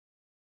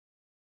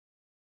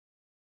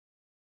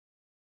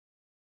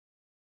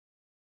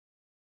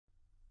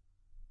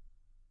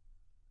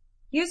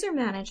User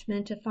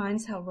management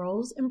defines how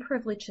roles and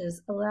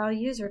privileges allow a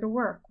user to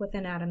work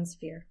within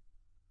AtomSphere.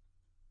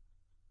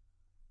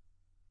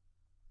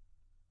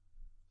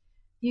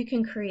 You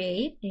can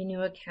create a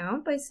new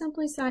account by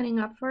simply signing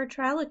up for a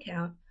trial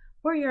account,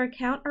 or your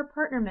account or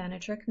partner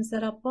manager can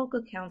set up bulk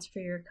accounts for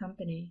your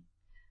company.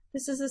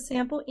 This is a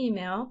sample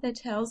email that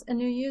tells a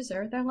new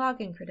user their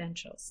login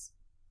credentials.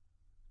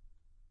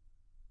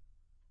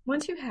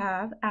 Once you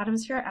have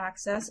AtomSphere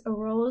access, a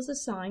role is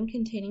assigned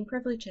containing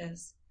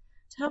privileges.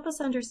 To help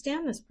us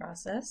understand this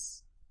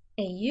process,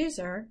 a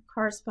user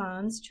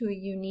corresponds to a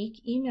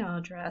unique email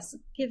address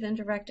given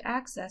direct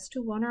access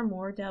to one or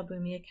more Dell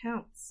Boomi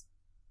accounts.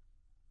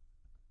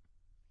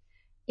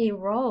 A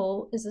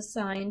role is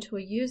assigned to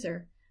a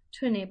user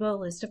to enable a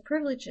list of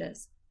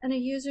privileges, and a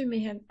user may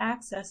have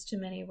access to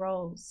many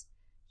roles.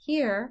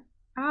 Here,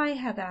 I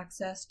have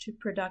access to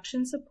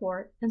production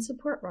support and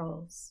support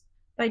roles.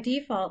 By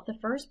default, the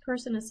first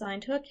person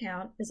assigned to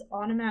account is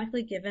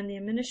automatically given the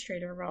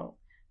administrator role,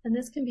 and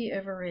this can be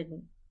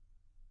overridden.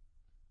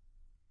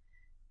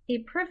 A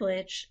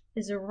privilege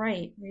is a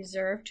right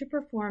reserved to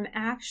perform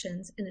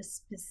actions in a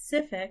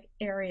specific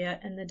area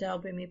in the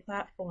Dell Boomi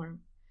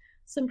platform.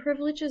 Some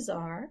privileges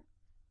are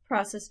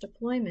process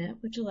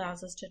deployment, which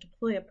allows us to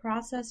deploy a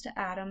process to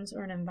atoms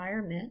or an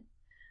environment;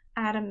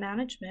 Atom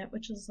management,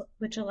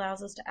 which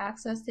allows us to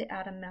access the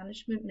Atom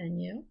management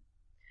menu;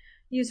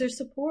 user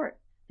support.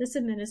 This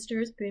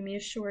administers Boomi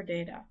Assure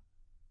data.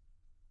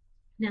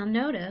 Now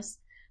notice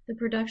the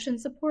production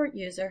support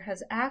user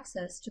has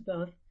access to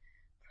both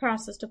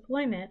process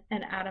deployment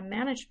and Atom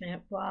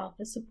management, while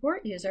the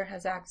support user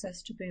has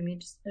access to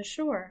Boomi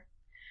Assure.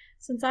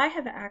 Since I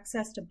have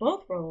access to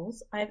both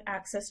roles, I have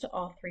access to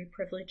all three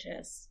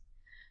privileges.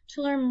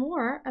 To learn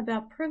more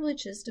about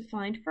privileges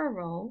defined for a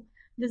role,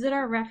 visit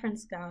our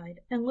reference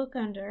guide and look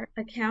under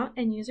Account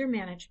and User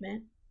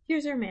Management,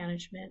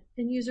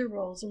 and User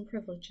Roles and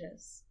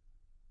Privileges.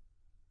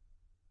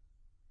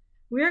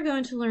 We are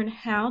going to learn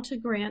how to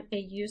grant a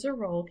user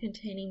role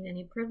containing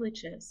many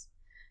privileges.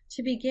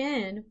 To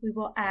begin, we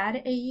will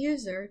add a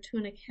user to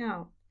an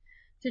account.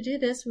 To do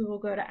this, we will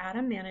go to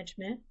Atom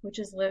Management, which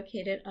is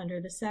located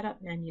under the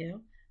Setup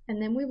menu,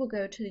 and then we will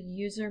go to the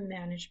User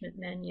Management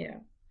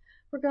menu.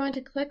 We're going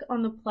to click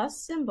on the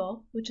plus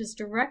symbol, which is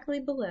directly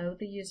below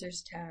the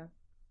Users tab.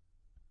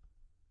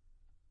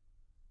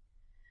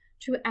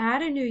 To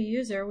add a new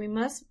user, we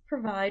must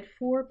provide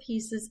 4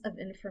 pieces of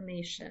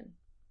information.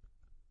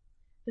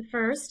 The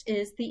first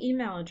is the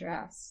email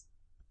address.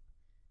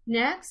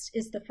 Next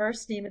is the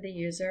first name of the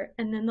user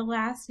and then the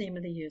last name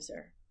of the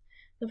user.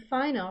 The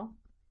final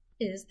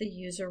is the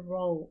user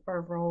role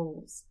or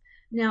roles.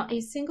 Now,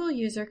 a single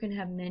user can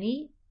have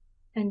many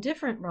and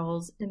different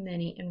roles in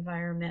many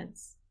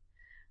environments.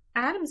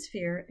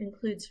 AtomSphere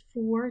includes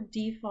 4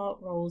 default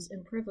roles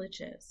and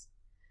privileges.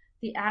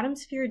 The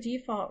AtomSphere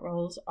default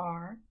roles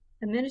are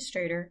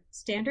Administrator,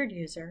 Standard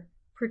User,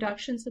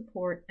 Production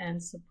Support,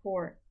 and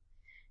Support.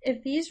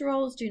 If these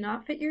roles do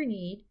not fit your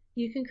need,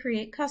 you can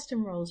create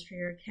custom roles for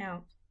your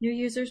account. New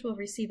users will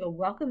receive a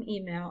welcome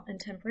email and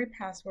temporary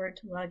password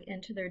to log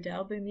into their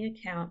Dell Boomi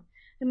account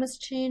and must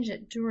change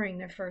it during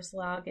their first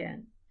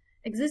login.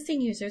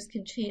 Existing users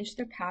can change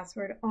their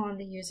password on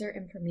the User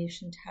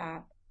Information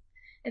tab.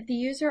 If the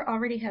user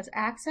already has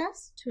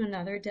access to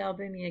another Dell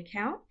Boomi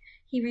account,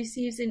 he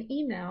receives an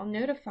email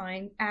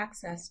notifying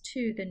access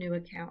to the new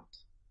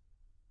account.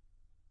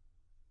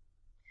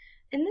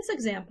 In this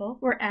example,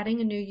 we're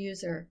adding a new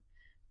user,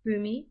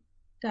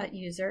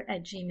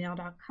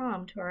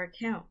 boomi.user@gmail.com, to our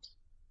account.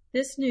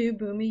 This new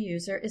Boomi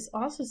user is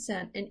also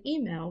sent an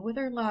email with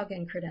our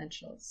login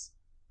credentials.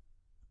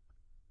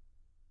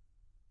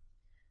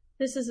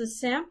 This is a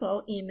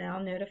sample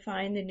email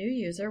notifying the new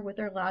user with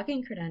their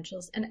login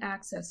credentials and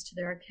access to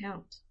their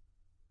account.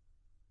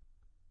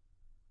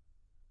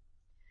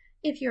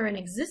 If you're an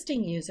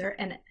existing user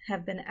and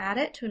have been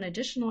added to an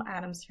additional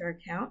AtomSphere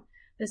account,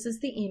 this is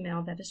the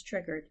email that is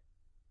triggered.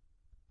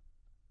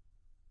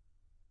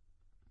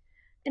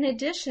 In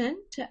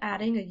addition to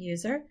adding a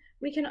user,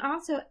 we can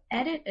also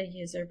edit a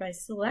user by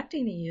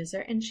selecting the user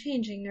and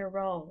changing their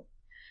role.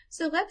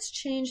 So let's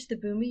change the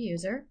Boomi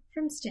user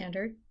from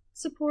Standard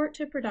Support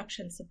to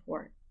Production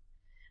Support.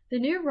 The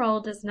new role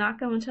does not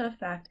go into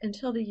effect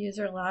until the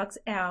user logs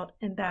out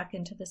and back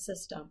into the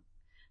system.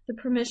 The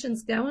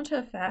permissions go into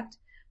effect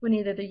when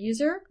either the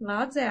user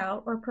logs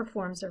out or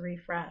performs a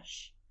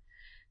refresh.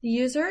 The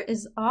user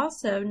is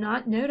also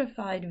not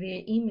notified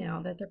via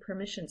email that their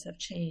permissions have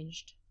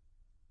changed.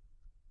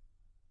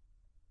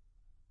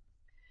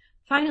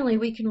 Finally,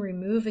 we can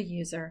remove a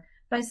user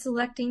by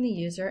selecting the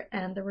user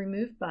and the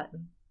Remove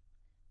button.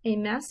 A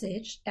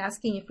message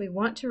asking if we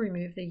want to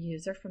remove the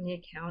user from the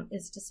account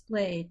is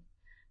displayed.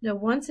 Now,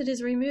 once it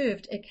is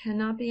removed, it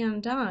cannot be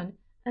undone,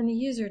 and the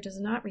user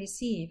does not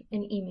receive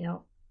an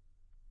email.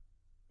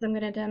 So I'm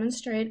going to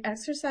demonstrate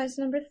exercise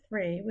number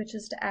 3, which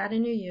is to add a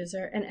new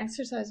user, and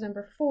exercise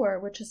number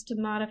 4, which is to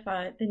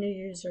modify the new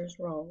user's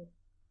role.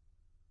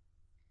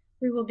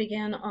 We will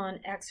begin on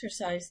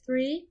exercise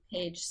 3,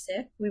 page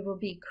 6. We will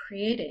be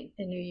creating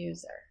a new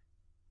user.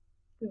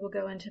 we will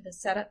go into the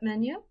Setup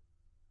menu,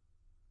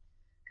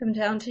 come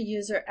down to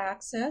User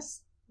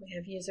Access. We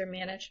have User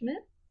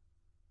Management.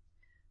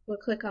 We'll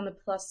click on the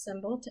plus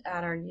symbol to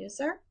add our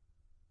user.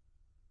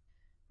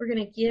 We're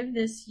going to give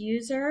this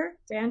user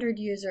standard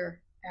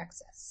user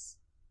access.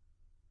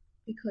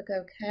 We click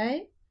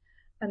OK.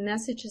 A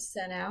message is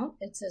sent out.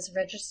 It says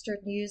registered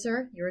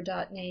user,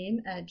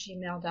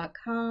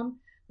 your.name@gmail.com.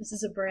 This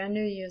is a brand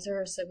new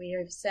user, so we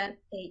have sent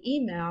an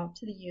email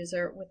to the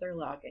user with their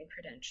login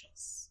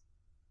credentials.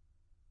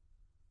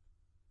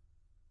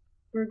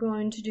 We're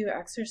going to do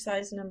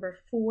exercise number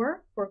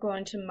 4. We're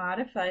going to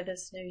modify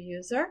this new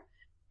user.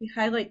 We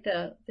highlight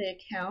the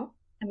account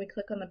and we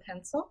click on the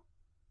pencil.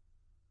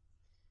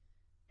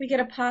 We get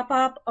a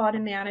pop-up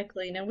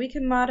automatically. Now we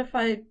can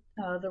modify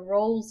the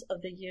roles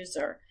of the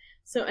user.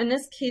 So in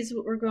this case,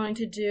 what we're going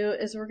to do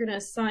is we're going to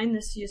assign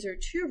this user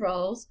 2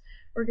 roles.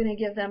 We're going to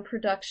give them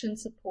production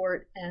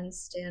support and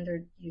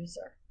standard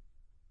user.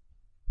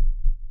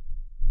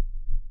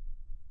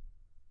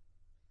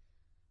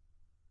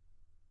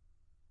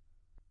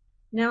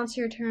 Now it's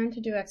your turn to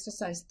do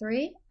exercise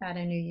 3, add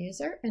a new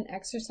user, and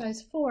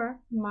exercise 4,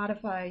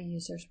 modify a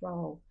user's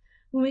role.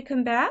 When we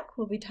come back,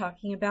 we'll be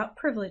talking about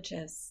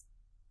privileges.